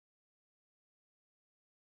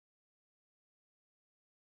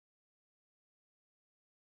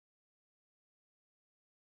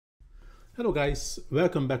Hello guys,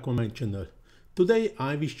 welcome back on my channel. Today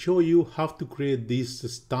I will show you how to create this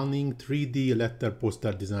stunning 3D letter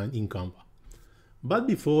poster design in Canva. But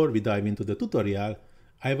before we dive into the tutorial,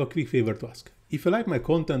 I have a quick favor to ask. If you like my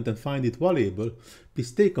content and find it valuable,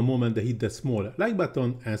 please take a moment to hit that small like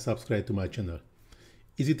button and subscribe to my channel.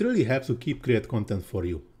 It really helps to keep create content for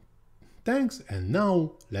you. Thanks, and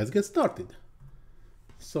now let's get started.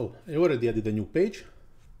 So I already added a new page.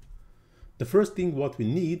 The first thing what we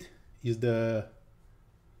need is the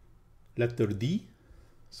letter D.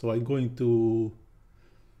 So I'm going to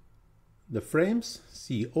the frames,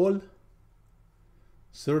 see all,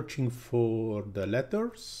 searching for the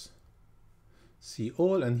letters, see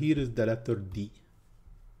all, and here is the letter D.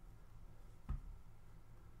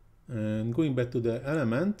 And going back to the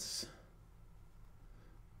elements,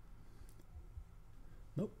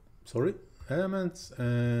 elements,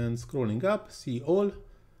 and scrolling up, see all,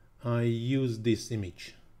 I use this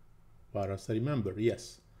image. Far as I remember,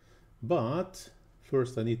 yes. But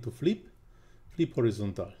first I need to flip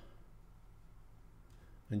horizontal.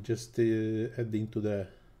 And just adding to the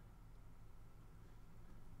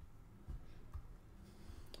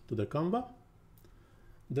Canva.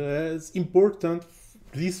 That's important.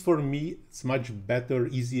 This for me, it's much better,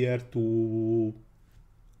 easier to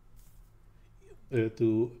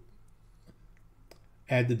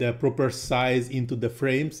add the proper size into the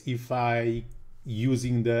frames if I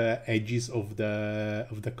using the edges of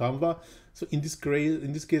the Canva. So in this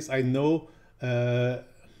case, I know I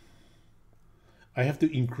have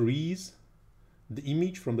to increase the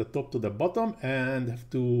image from the top to the bottom and have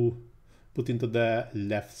to put into the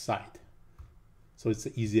left side. So it's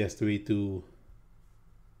the easiest way to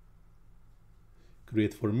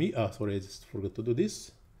create for me. Sorry, I just forgot to do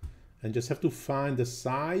this. And just have to find the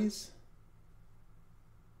size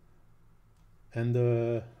and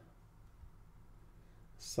the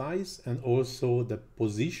size and also the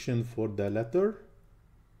position for the letter,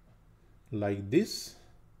 like this,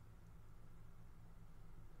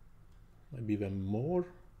 maybe even more,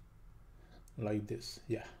 like this,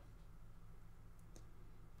 yeah.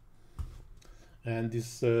 And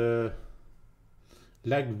this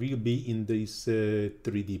leg will be in this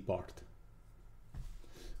 3D part.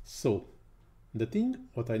 So the thing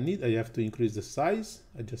what I need, I have to increase the size.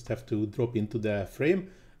 I just have to drop into the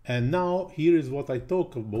frame. And now here is what I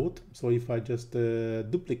talk about. So if I just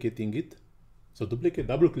duplicating it, so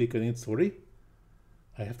double click on it, sorry,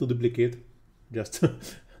 I have to duplicate just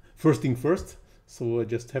first thing first. So I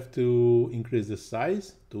just have to increase the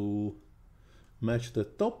size to match the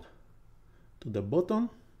top to the bottom,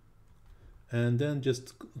 and then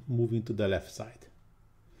just moving to the left side.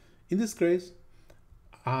 In this case,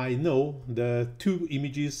 I know the two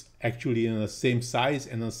images actually in the same size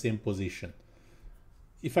and the same position.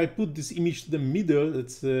 If I put this image to the middle,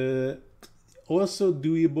 it's also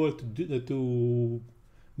doable to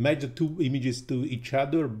match the two images to each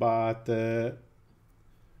other, but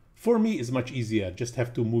for me it's much easier. Just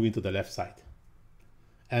have to move into the left side.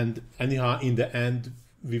 And anyhow, in the end,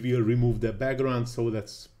 we will remove the background, so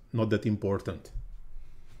that's not that important.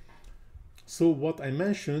 So what I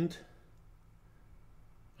mentioned,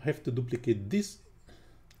 I have to duplicate this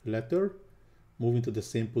letter, move into the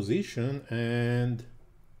same position, and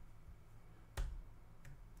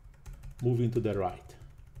moving to the right.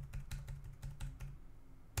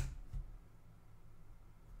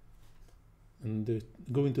 And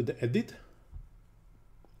going to the edit,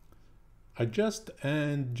 adjust,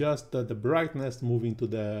 and just the brightness moving to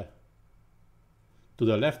the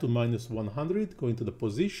left to -100, going to the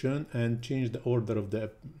position and change the order of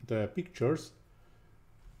the pictures.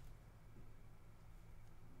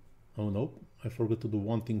 Oh no, I forgot to do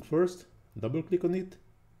one thing first. Double click on it.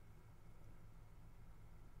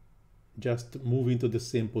 Just move into the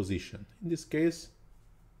same position. In this case,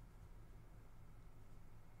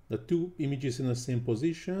 the two images in the same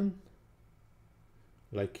position,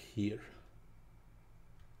 like here.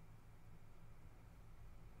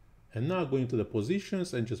 And now going to the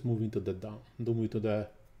positions and just moving to the down, moving to the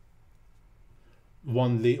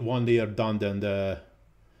one layer down than the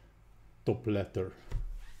top letter.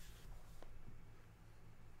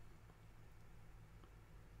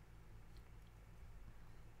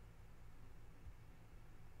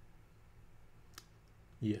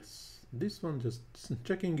 Yes, this one, just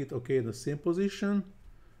checking it, okay, the same position.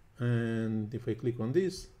 And if I click on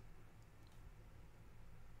this,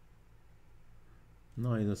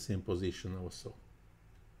 now in the same position also.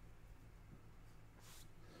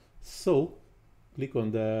 So click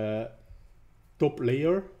on the top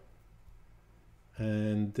layer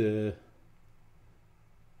and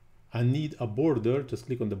I need a border. Just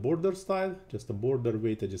click on the border style, just a border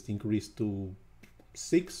weight I just increase to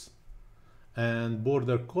 6, and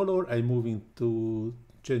border color I'm moving to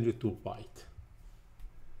change it to white.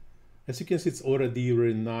 As you can see, it's already a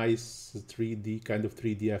very nice 3D kind of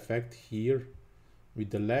 3D effect here with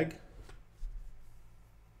the leg.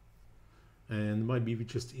 And maybe we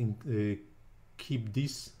just keep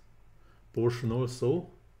this portion also.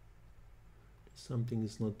 Something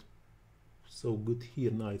is not so good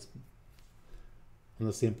here. Now it's in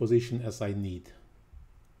the same position as I need.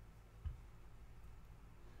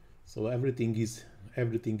 So everything is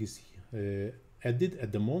added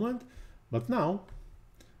at the moment, but now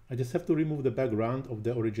I just have to remove the background of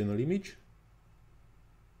the original image.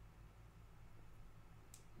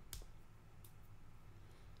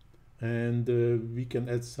 And we can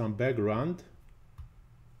add some background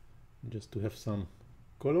just to have some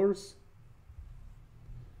colors.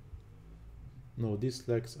 No, these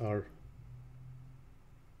legs are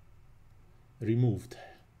removed.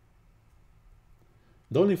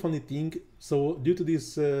 The only funny thing, so due to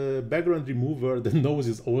this background remover, the nose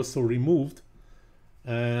is also removed.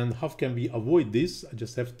 And how can we avoid this? I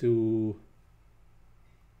just have to,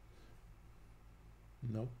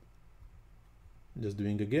 no, just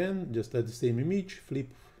doing again, just add the same image,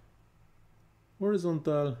 flip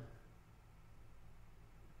horizontal,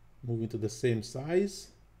 moving to the same size,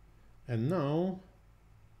 and now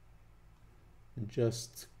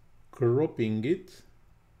just cropping it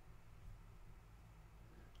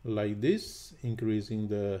like this, increasing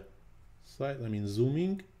the size, I mean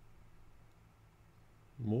zooming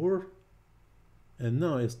more, and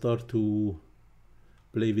now I start to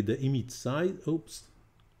play with the image size. Oops,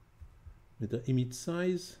 with the image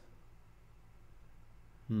size.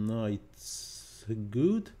 Now it's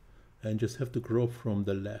good, and just have to crop from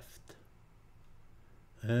the left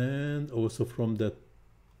and also from the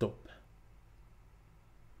top.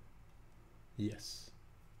 Yes,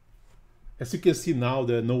 as you can see now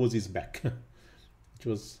the nose is back. Which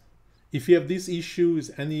was, if you have this issue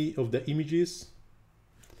with any of the images,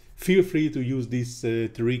 feel free to use this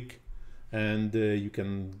trick, and you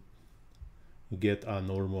can get a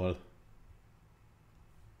normal.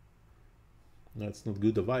 No, it's not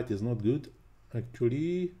good. The white is not good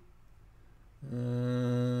actually.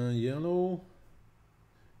 Yellow,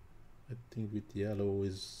 I think with yellow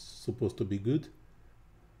is supposed to be good.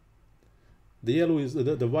 The yellow is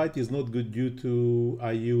the white is not good due to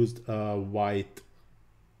I used a white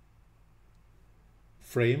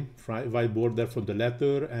frame, white border from the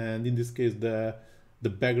letter, and in this case the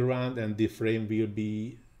background and the frame will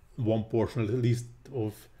be one portion at least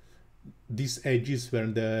of these edges where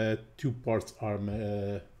the two parts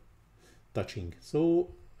are touching.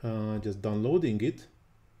 So just downloading it.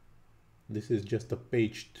 This is just a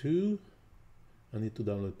page 2. I need to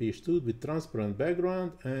download page 2 with transparent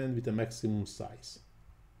background and with a maximum size.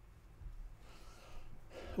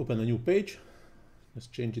 Open a new page.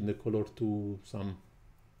 Just changing the color to some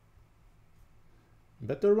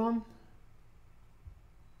better one,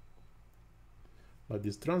 like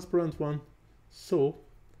this transparent one. So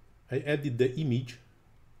I added the image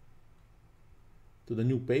to the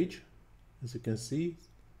new page. As you can see,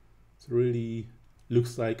 it really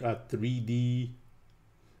looks like a 3D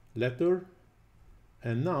letter.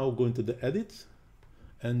 And now go into the edit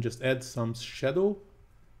and just add some shadow,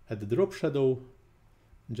 add the drop shadow,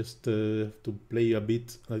 just to play a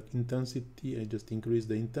bit like intensity. I just increase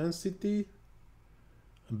the intensity,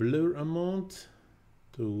 blur amount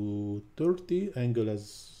to 30, angle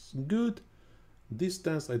as good,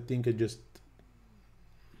 distance I think I just,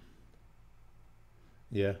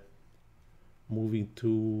 yeah, moving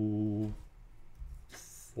to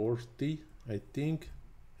 40 I think,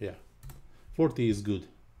 yeah, 40 is good.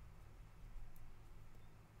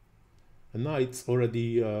 And now it's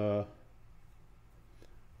already a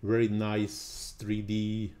very nice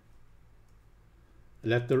 3D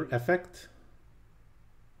letter effect.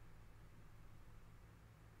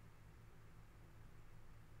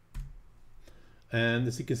 And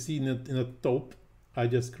as you can see in the top, I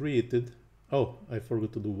just created, oh, I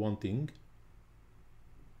forgot to do one thing.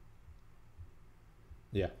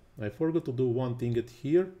 Yeah, I forgot to do one thing at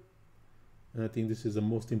here. And I think this is the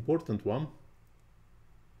most important one.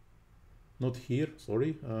 Not here,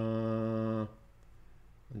 sorry. I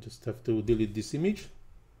just have to delete this image.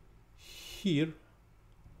 Here,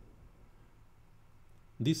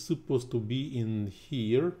 this is supposed to be in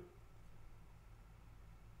here.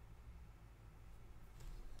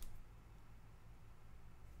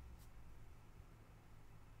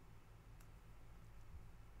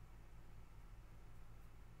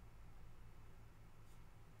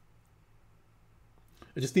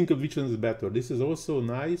 I just think of which one is better. This is also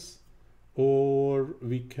nice, or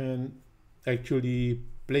we can actually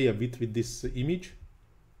play a bit with this image.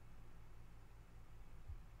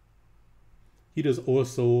 Here is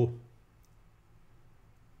also,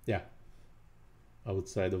 yeah,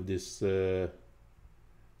 outside of this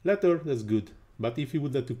letter, that's good. But if you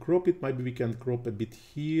would like to crop it, maybe we can crop a bit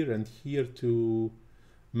here and here to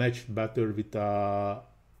match better with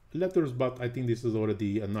letters, but I think this is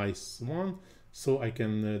already a nice one. So I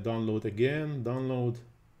can download again, download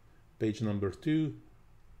page number 2.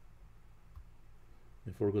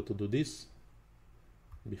 I forgot to do this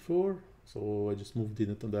before, so I just moved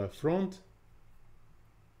it to the front.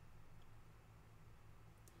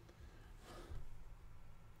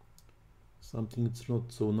 Something that's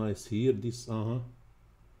not so nice here, this,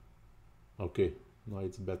 okay, now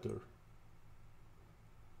it's better.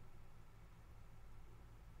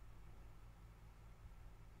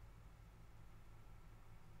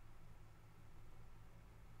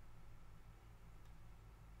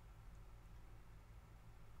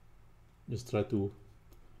 Just try to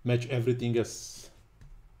match everything as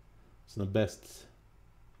the best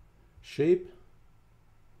shape.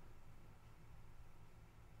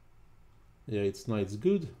 Yeah, it's nice,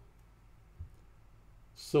 good.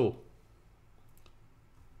 So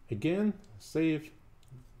again, save.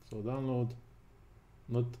 So download,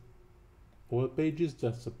 not all pages,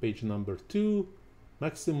 just a page number 2,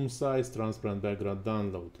 maximum size, transparent background,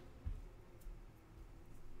 download.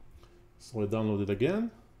 So I download it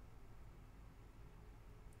again,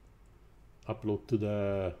 upload to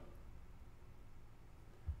the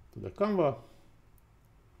Canva,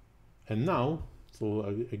 and now, so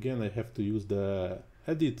again I have to use the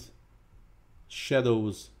edit,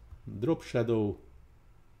 shadows, drop shadow,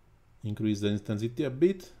 increase the intensity a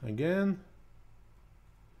bit, again,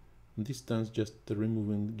 distance just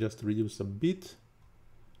removing, just reduce a bit,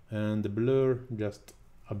 and the blur just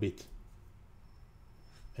a bit.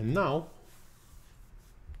 And now,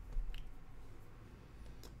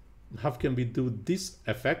 how can we do this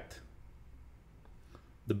effect?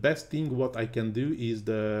 The best thing what I can do is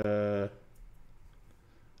the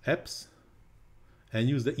apps and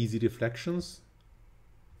use the easy reflections.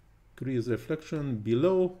 Create reflection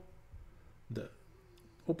below, the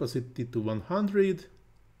opacity to 100,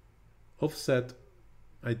 offset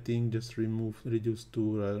I think just reduce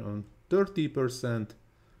to around 30%,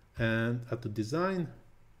 and at the design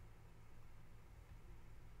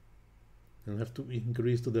and have to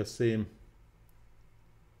increase to the same,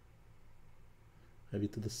 have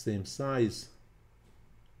it to the same size.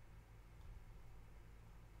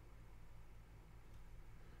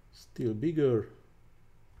 Still bigger.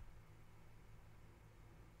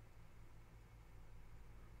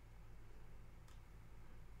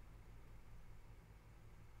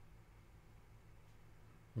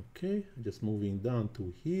 Okay, just moving down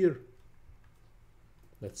to here.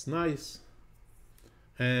 That's nice.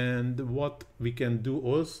 And what we can do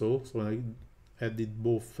also, so I added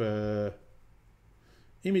both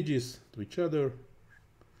images to each other.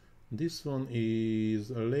 This one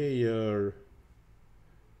is a layer,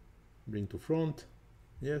 bring to front,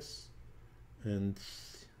 yes, and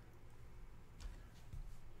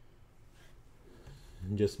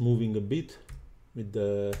just moving a bit with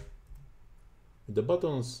the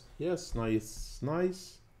buttons, yes,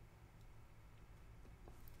 nice.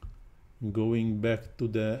 Going back to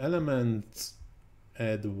the elements,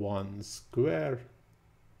 add one square,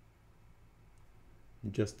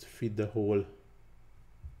 just fit the whole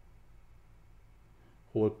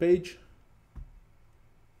page.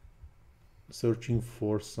 Searching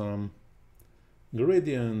for some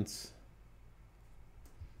gradients,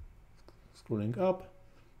 scrolling up,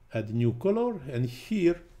 add new color, and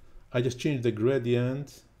here I just change the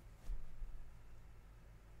gradient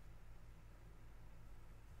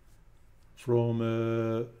from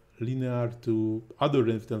linear to other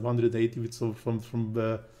than 180, so from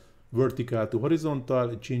vertical to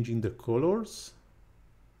horizontal, changing the colors.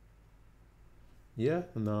 Yeah,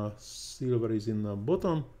 and silver is in the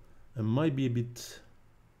bottom, and might be a bit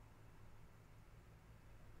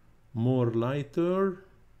more lighter,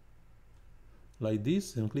 like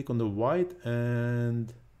this, and click on the white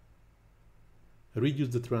and reduce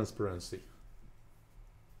the transparency.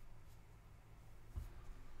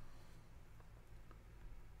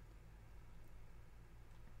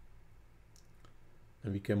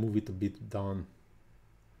 And we can move it a bit down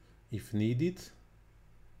if needed,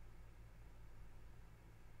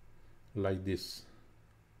 like this.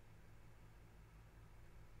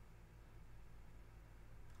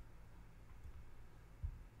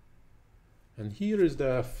 And here is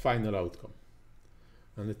the final outcome,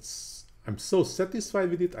 and it's I'm so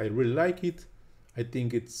satisfied with it. I really like it. I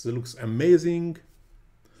think it looks amazing.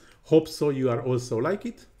 Hope so you are also like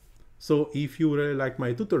it. So if you really like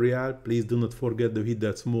my tutorial, please do not forget to hit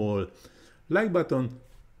that small like button,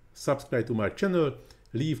 subscribe to my channel,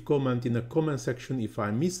 leave comment in the comment section if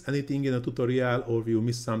I miss anything in a tutorial, or if you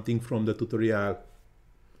miss something from the tutorial,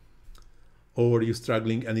 or you're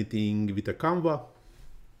struggling anything with a Canva.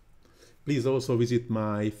 Please also visit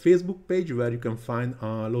my Facebook page, where you can find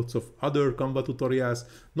lots of other Canva tutorials,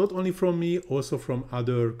 not only from me, also from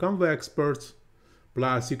other Canva experts.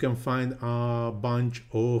 Plus you can find a bunch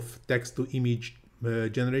of text to image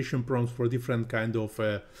generation prompts for different kind of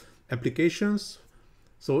applications.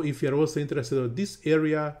 So if you're also interested in this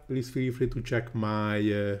area, please feel free to check my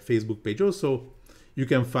Facebook page also. You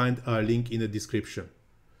can find a link in the description.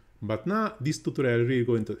 But now this tutorial is really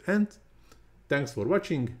going to end. Thanks for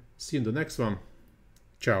watching. See you in the next one.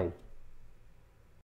 Ciao.